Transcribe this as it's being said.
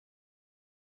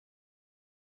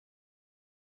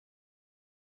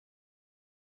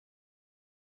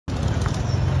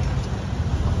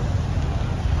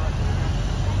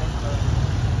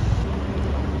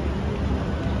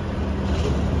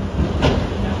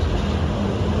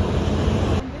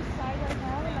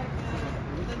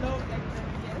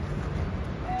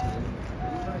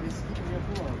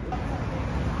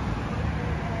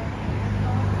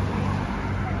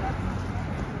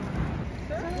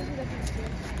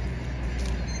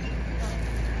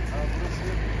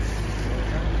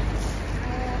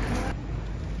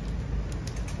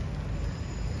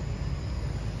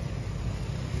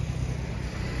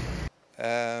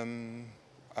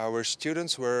Our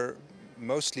students were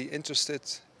mostly interested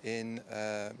in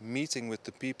meeting with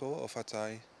the people of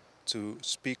Hatay, to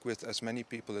speak with as many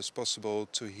people as possible,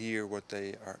 to hear what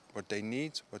they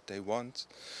need, what they want,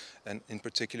 and in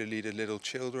particularly the little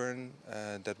children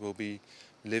that will be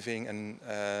living and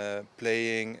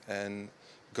playing and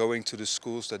going to the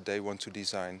schools that they want to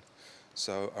design.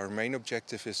 So our main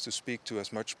objective is to speak to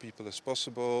as much people as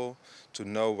possible, to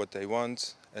know what they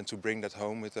want, and to bring that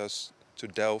home with us to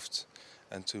Delft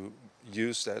and to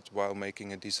use that while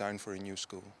making a design for a new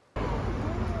school.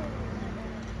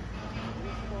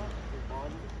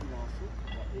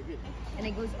 And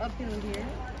it goes uphill here.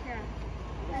 Yeah.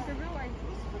 There's a real like.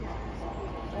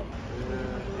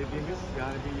 Dediğimiz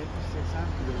yani bir 70-80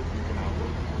 kiloluk bir bina bu.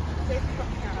 80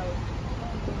 kiloluk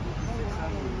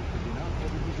bir bina.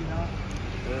 Tabii bu bina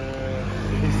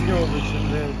eski olduğu için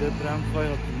ve deprem fay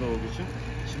hattında olduğu için.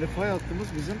 Şimdi fay hattımız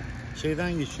bizim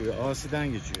şeyden geçiyor, Asi'den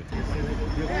geçiyor.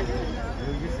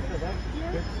 Bölgesi kadar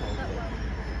kök saldı.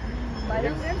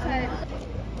 Bayramlar